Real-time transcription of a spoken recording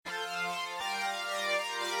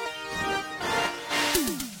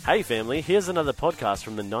Hey family, here's another podcast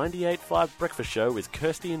from the 98.5 Breakfast Show with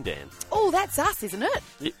Kirsty and Dan. Oh, that's us, isn't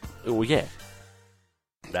it? Oh, yeah.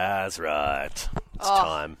 That's right. It's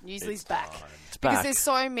time. Newsli's back. It's Because back. there's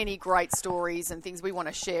so many great stories and things we want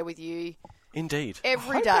to share with you Indeed.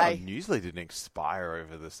 every Hope day. Newsli didn't expire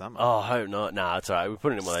over the summer. Oh, I hope not. Nah, it's all right. We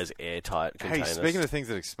put it in one of those airtight Hey, containers. speaking of things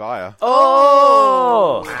that expire,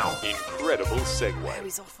 Oh! Incredible Oh, segue.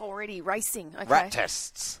 he's off already racing. Okay. rat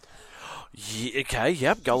tests, Yeah, okay,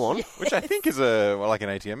 yep, go on. which I think is like an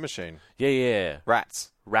ATM machine. Yeah.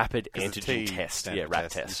 Rats. Rapid 'Cause the antigen T test. stands Yeah, for rat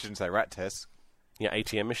test. You test. shouldn't say rat test. Yeah,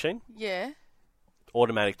 ATM machine. Yeah.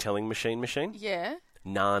 Automatic telling machine. Yeah.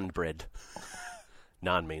 Naan bread.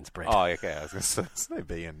 Naan means bread. Oh, okay. I was going to say, there's no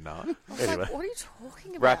B in none. I was Anyway. like, what are you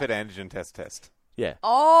talking about? Rapid antigen test. Yeah.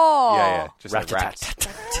 Oh. Yeah. Just like Rat-a-tat.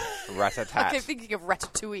 I rat-a-tat. keep thinking of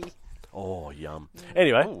Ratatouille. Oh, yum.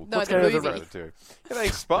 Anyway, Ooh, No, let's the go to movie. Ratatouille. Yeah, they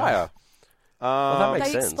expire. Well, that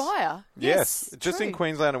makes They sense. expire. Yes. Just true. in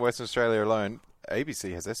Queensland and Western Australia alone,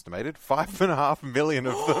 ABC has estimated 5.5 million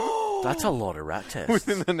of them That's a lot of rat tests.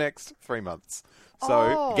 within the next 3 months. So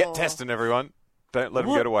Oh. get testing, everyone. Don't let them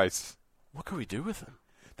What? go to waste. What can we do with them?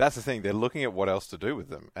 That's the thing. They're looking at what else to do with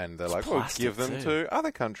them. And they're like, we'll plastic give them too. to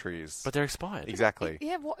other countries. But they're expired. Exactly.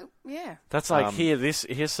 Yeah. What? Yeah. That's like Um,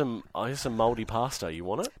 here's some mouldy pasta. You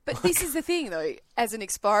want it? But this is the thing, though. As an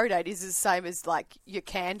expiry date is the same as like your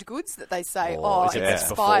canned goods that they say, Oh, it's is it best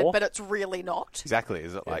expired, before? but it's really not. Exactly.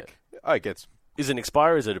 Is it Yeah. like, oh, it gets, Is it an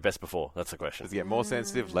expire or is it a best before? That's the question. does it get more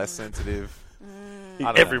sensitive, less sensitive? I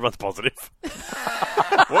don't Everyone's positive.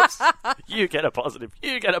 Whoops. You get a positive.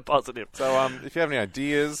 You get a positive. So if you have any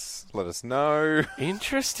ideas, let us know.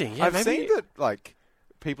 Interesting. Yeah, I've maybe seen that, like,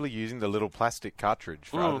 people are using the little plastic cartridge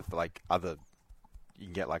for other, you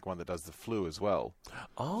can get, like, one that does the flu as well.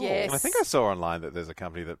 Oh, Yes. And I think I saw online that there's a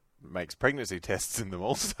company that makes pregnancy tests in them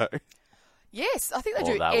also. Yes, I think they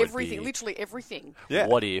Oh, do that would everything, be- literally everything. Yeah.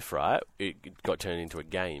 What if, right, it got turned into a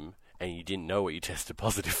game and you didn't know what you tested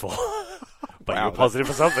positive for, but you Wow, were positive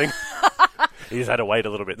for something? You just had to wait a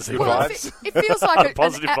little bit to see Good what Well, vibes. it feels like an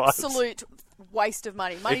Positive vibes. absolute waste of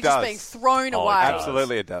money. Money It just does. being thrown Oh, it away. does.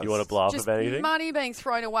 Absolutely it does. You want to blow up Just about anything? money being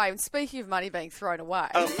thrown away. And speaking of money being thrown away,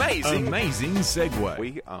 Amazing. Amazing segue.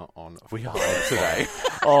 We are on We are today.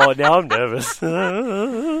 Oh, now I'm nervous.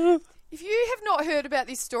 if you have not heard about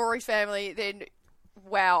this story, family, then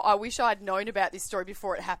wow, I wish I'd known about this story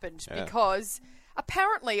before it happened Yeah. because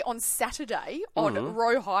apparently on Saturday on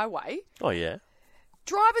Roe Highway, Oh, yeah.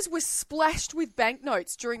 drivers were splashed with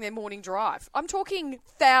banknotes during their morning drive. I'm talking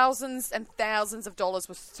thousands and thousands of dollars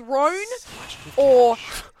were thrown or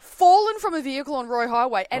fallen from a vehicle on Roy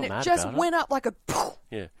Highway, and Not it mad just about it. went up like a...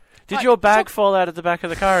 Yeah. Did Like, your bag fall out at the back of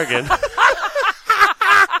the car again?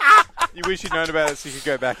 You wish you'd known about it so you could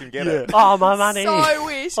go back and get it. Oh, my money. So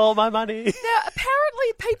wish. Oh, my money. Now,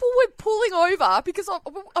 apparently people were pulling over because,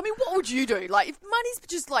 I mean, what would you do? Like, if money's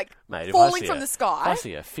just, like, Mate, if I falling see from a- the If sky... I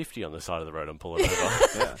see a 50 on the side of the road, I'm pulling over.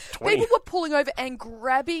 Yeah. 20. People were pulling over and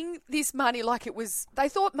grabbing this money like it was... They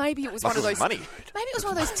thought maybe it was Like one of it was those... money. Maybe it was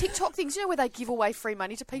one of those TikTok things, you know, where they give away free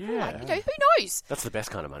money to people. Yeah. Like, you know, who knows? That's the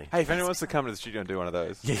best kind of money. Hey, if anyone wants to come to the studio and do one of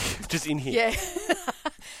those. Yeah, just in here. Yeah.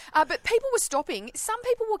 But people were stopping. Some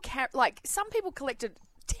people were... some people collected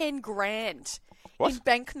 10 grand What? in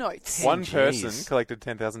banknotes. One Jeez. person collected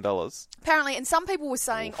 $10,000. Apparently, and some people were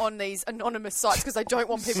saying on these anonymous sites, because they don't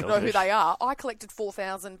want people to know who Selfish. they are, I collected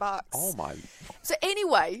 $4,000. Oh my! So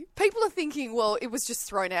anyway, people are thinking, well, it was just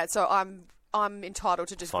thrown out, so I'm entitled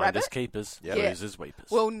to just grab Finders it. keepers, Yeah. losers weepers.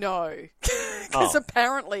 Well, no, because Oh.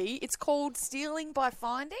 apparently it's called stealing by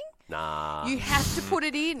finding. Nah, You have to put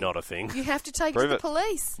it in. not a thing. You have to take it Prove to the it.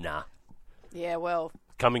 police. Nah, Yeah, well,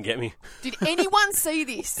 come and get me. did anyone see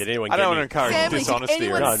this? Did anyone I get don't me? want to encourage Family, did dishonesty.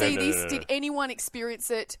 anyone around. No, see no, this? no, no. Did anyone experience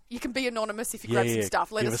it? You can be anonymous if you Yeah, grab some yeah.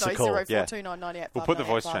 stuff. Let Give us us a know. call. 0429 98 We'll put the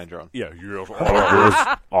voice changer on. Yeah,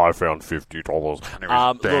 yes. I found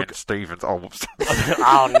 $50. Look, Stevens. Oh, whoops.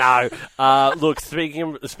 oh no. Look,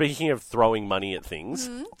 speaking of throwing money at things.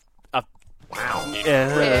 Wow. Yeah,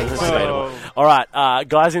 Yeah, debatable. All right,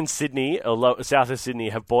 guys in Sydney, south of Sydney,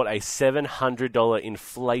 have bought a $700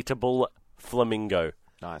 inflatable flamingo,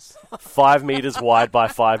 Nice. 5 meters wide by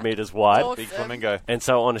 5 meters wide. Awesome. Big flamingo. And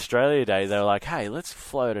so on Australia Day, they were like, "Hey, let's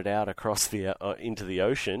float it out across the into the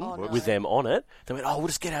ocean Oh, no. with them on it." They went, "Oh, we'll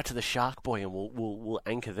just get out to the Shark Boy and we'll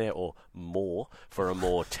anchor there, or moor for a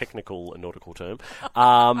more technical nautical term."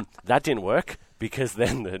 That didn't work because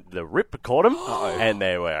then the rip caught them, and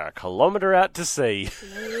they were a kilometre out to sea.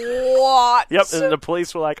 What? Yep, and the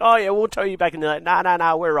police were like, "Oh yeah, we'll tow you back," and they're like,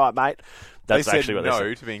 "No, we're right, mate." That's They said actually what no they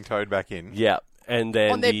said. to being towed back in. Yeah, And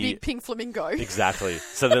then on their big pink flamingo. Exactly.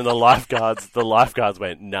 So then the lifeguards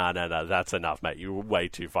went, no, that's enough, mate. You were way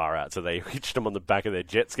too far out. So they hitched them on the back of their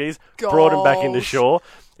jet skis, brought him back into shore.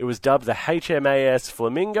 It was dubbed the HMAS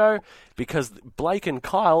Flamingo because Blake and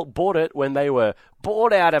Kyle bought it when they were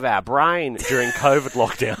bored out of our brain during COVID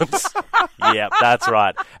lockdowns. Yep, that's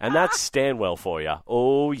right. And that's Stanwell for you.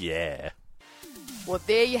 Oh, yeah. Well,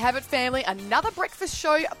 there you have it, family. Another Breakfast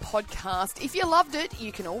Show podcast. If you loved it,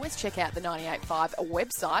 you can always check out the 98.5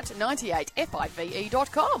 website,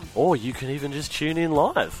 98five.com. Or you can even just tune in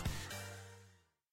live.